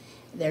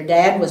 Their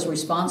dad was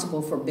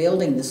responsible for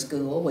building the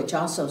school, which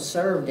also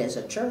served as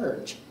a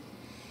church.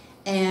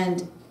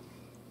 And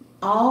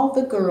all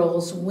the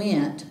girls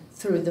went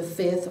through the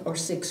 5th or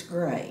 6th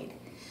grade.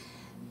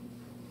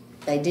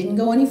 They didn't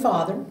go any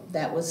farther.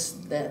 That was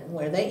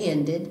where they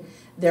ended.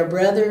 Their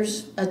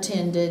brothers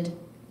attended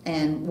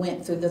and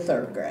went through the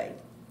 3rd grade.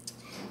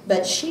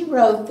 But she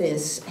wrote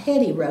this,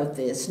 Hetty wrote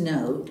this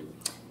note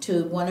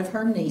to one of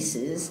her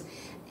nieces,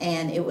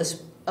 and it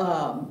was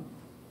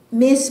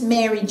Miss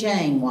Mary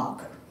Jane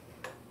Walker.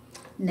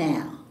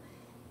 Now,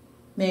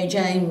 Mary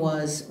Jane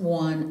was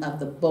one of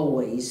the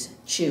boys'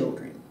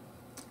 children.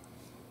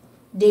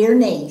 Dear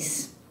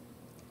niece,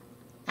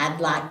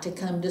 I'd like to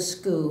come to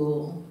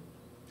school.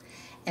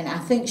 And I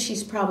think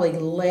she's probably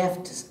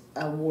left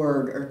a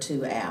word or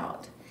two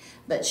out.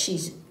 But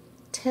she's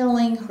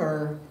telling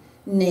her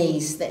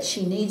niece that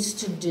she needs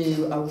to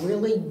do a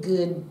really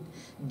good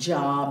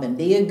job and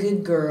be a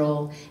good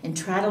girl and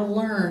try to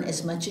learn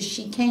as much as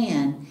she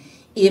can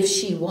if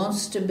she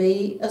wants to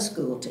be a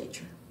school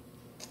teacher.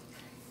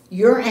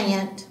 Your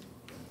aunt,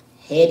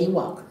 Hetty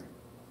Walker.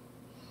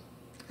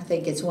 I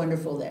think it's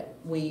wonderful that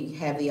we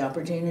have the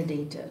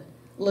opportunity to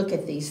look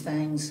at these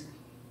things.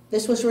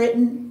 This was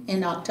written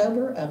in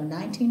October of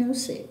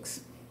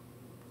 1906.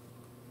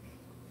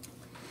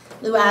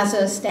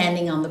 Louisa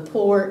standing on the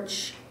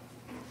porch.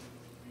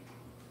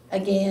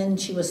 Again,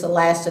 she was the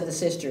last of the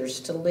sisters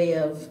to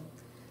live.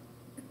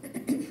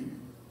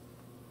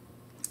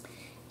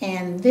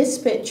 And this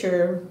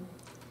picture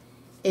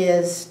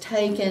is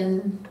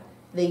taken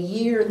the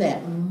year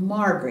that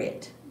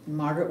Margaret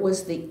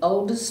was the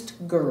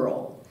oldest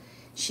girl.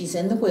 She's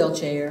in the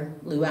wheelchair.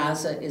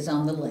 Louisa is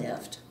on the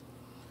left.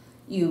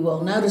 You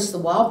will notice the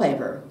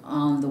wallpaper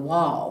on the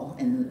wall,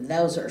 and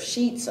those are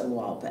sheets of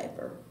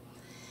wallpaper.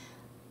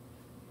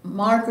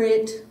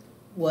 Margaret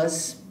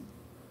was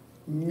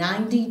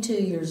 92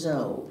 years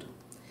old.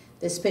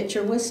 This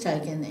picture was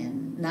taken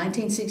in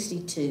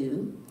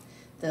 1962,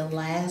 the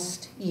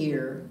last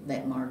year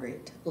that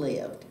Margaret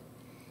lived.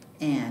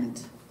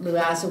 And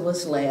Louisa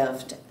was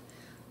left.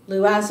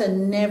 Louisa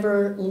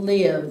never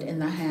lived in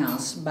the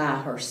house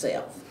by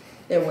herself.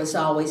 There was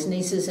always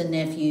nieces and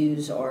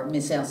nephews, or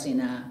Miss Elsie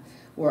and I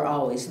were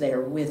always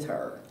there with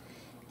her.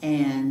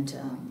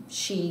 And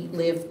she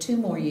lived 2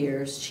 more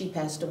years. She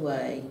passed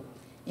away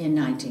in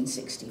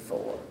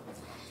 1964.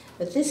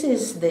 But this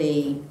is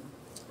the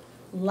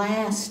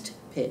last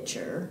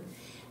picture,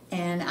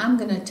 and I'm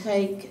going to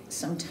take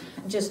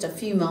just a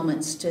few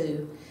moments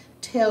to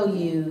tell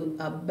you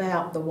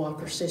about the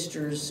Walker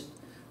Sisters'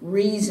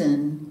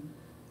 reason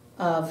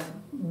of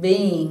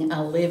being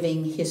a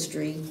living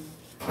history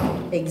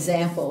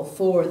example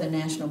for the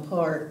national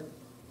park.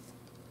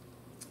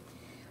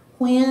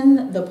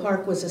 When the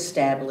park was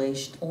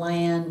established,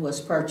 land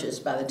was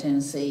purchased by the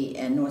Tennessee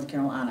and North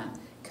Carolina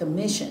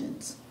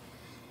commissions,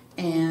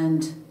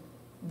 and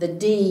the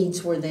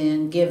deeds were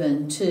then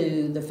given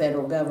to the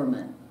federal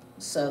government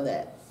so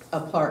that a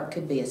park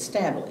could be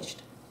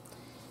established.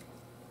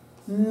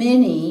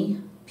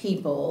 Many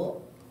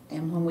people,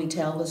 and when we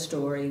tell the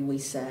story, we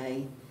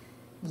say,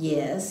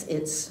 yes,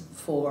 it's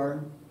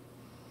for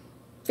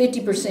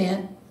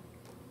 50%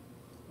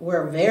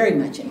 were very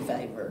much in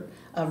favor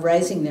of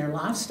raising their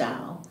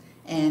lifestyle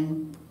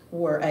and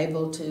were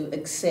able to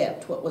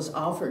accept what was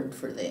offered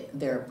for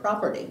their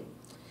property.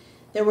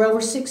 There were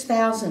over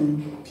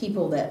 6,000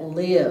 people that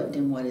lived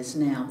in what is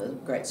now the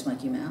Great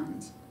Smoky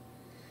Mountains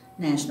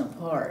National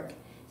Park,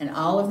 and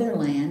all of their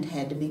land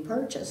had to be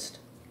purchased.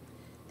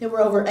 There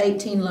were over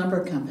 18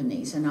 lumber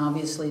companies, and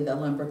obviously the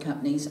lumber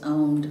companies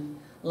owned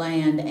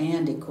land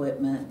and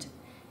equipment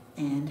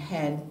and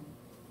had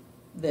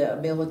the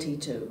ability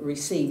to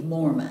receive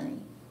more money.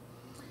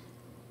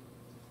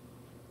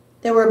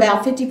 There were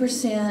about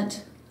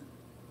 50%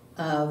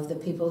 of the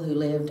people who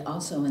lived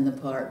also in the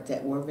park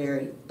that were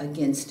very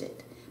against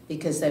it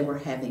because they were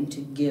having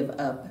to give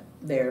up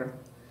their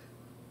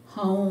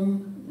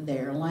home,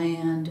 their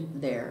land,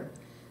 their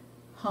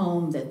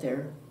home that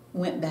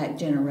went back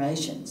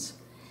generations.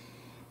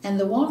 And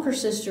the Walker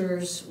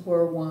Sisters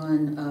were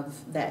one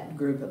of that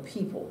group of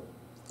people.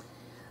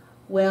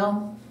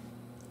 Well,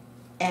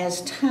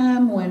 as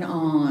time went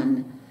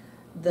on,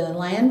 the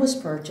land was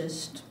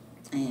purchased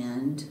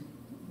and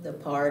the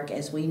park,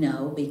 as we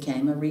know,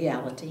 became a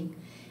reality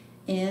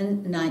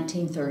in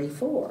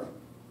 1934.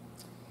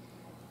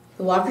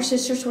 The Walker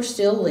Sisters were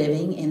still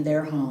living in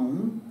their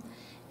home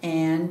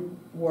and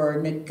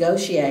were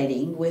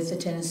negotiating with the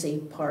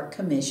Tennessee Park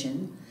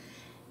Commission,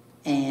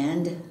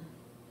 and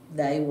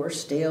they were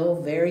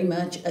still very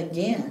much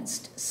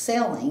against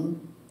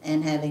selling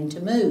and having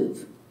to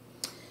move.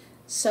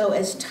 So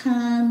as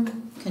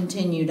time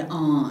continued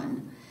on,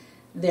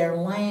 their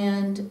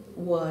land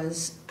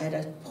was at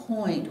a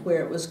point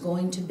where it was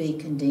going to be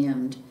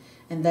condemned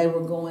and they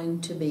were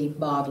going to be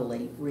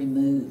bodily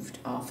removed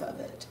off of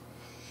it.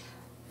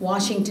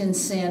 Washington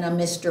sent a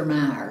Mr.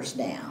 Myers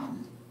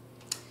down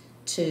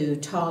to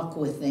talk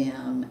with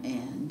them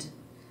and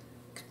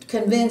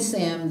convince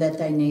them that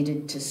they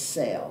needed to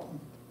sell.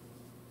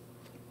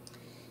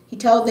 He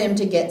told them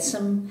to get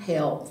some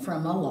help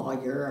from a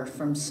lawyer or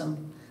from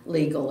some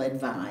legal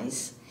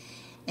advice,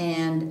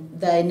 and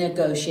they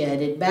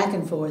negotiated back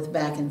and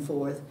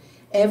forth,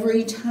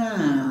 every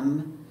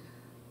time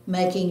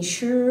making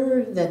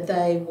sure that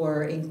they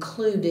were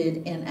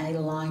included in a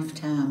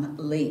lifetime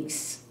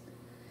lease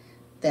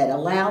that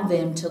allowed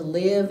them to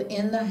live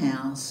in the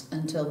house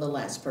until the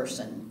last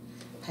person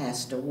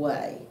passed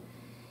away.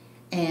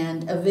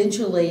 And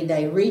eventually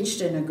they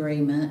reached an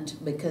agreement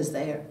because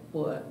there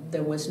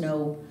was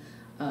no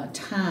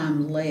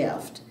time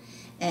left.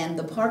 And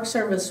the Park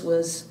Service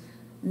was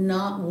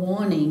not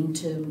wanting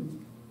to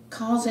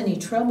cause any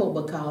trouble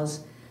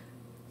because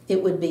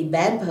it would be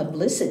bad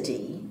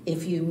publicity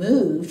if you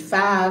moved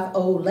 5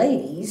 old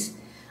ladies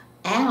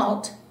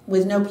out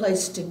with no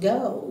place to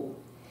go.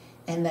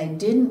 And they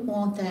didn't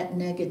want that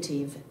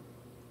negativism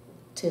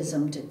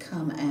to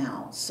come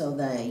out. So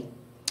they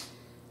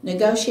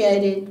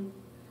negotiated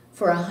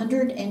for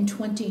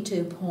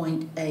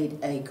 122.8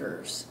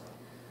 acres,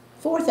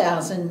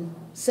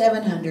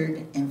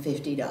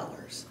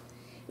 $4,750.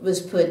 It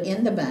was put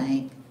in the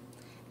bank,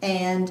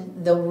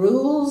 and the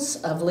rules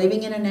of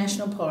living in a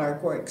national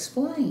park were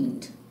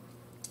explained.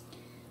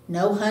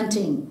 No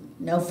hunting,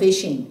 no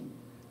fishing,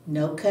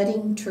 no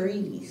cutting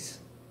trees,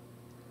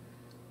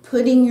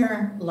 putting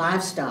your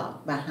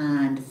livestock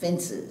behind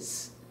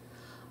fences.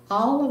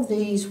 All of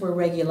these were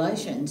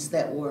regulations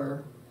that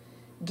were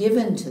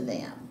given to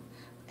them.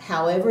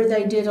 However,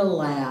 they did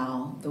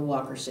allow the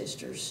Walker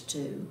Sisters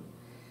to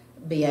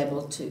be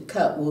able to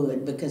cut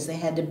wood because they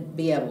had to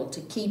be able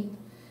to keep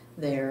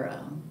their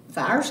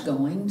fires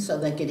going so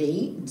they could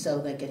eat and so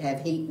they could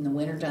have heat in the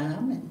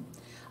wintertime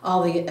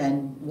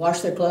and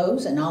wash their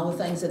clothes and all the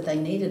things that they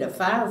needed a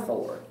fire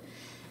for.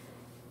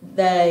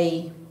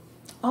 They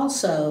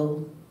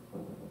also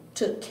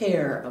took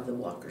care of the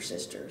Walker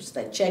sisters.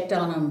 They checked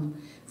on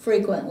them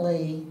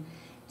frequently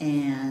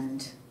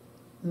and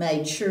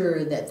made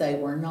sure that they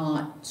were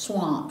not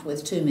swamped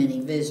with too many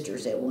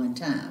visitors at one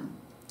time.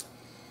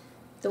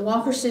 The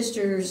Walker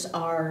sisters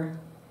are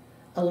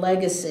a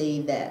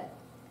legacy that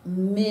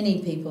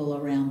many people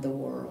around the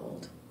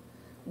world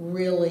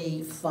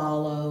really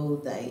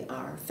follow. They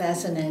are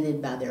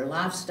fascinated by their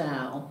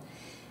lifestyle.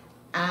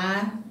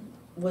 I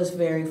was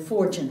very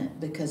fortunate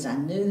because I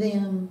knew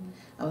them.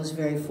 I was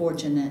very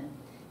fortunate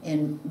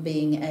in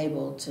being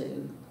able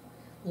to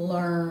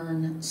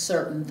learn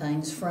certain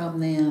things from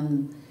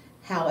them.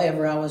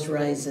 However, I was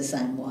raised the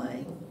same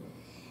way.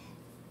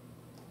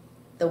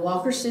 The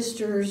Walker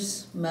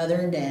sisters, mother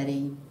and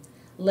daddy,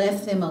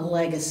 left them a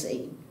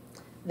legacy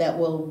that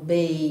will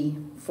be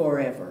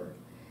forever.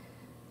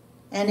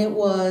 And it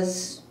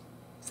was,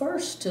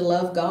 first, to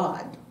love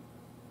God,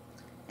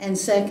 and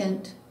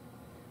second,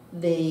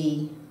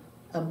 the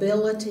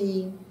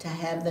ability to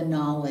have the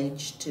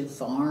knowledge to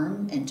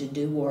farm and to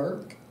do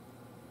work,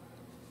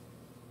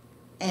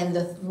 and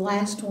the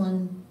last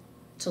one,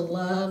 to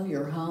love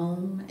your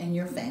home and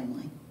your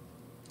family.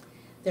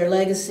 Their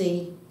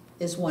legacy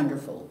is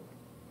wonderful.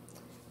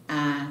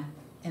 I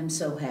am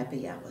so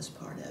happy I was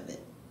part of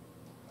it.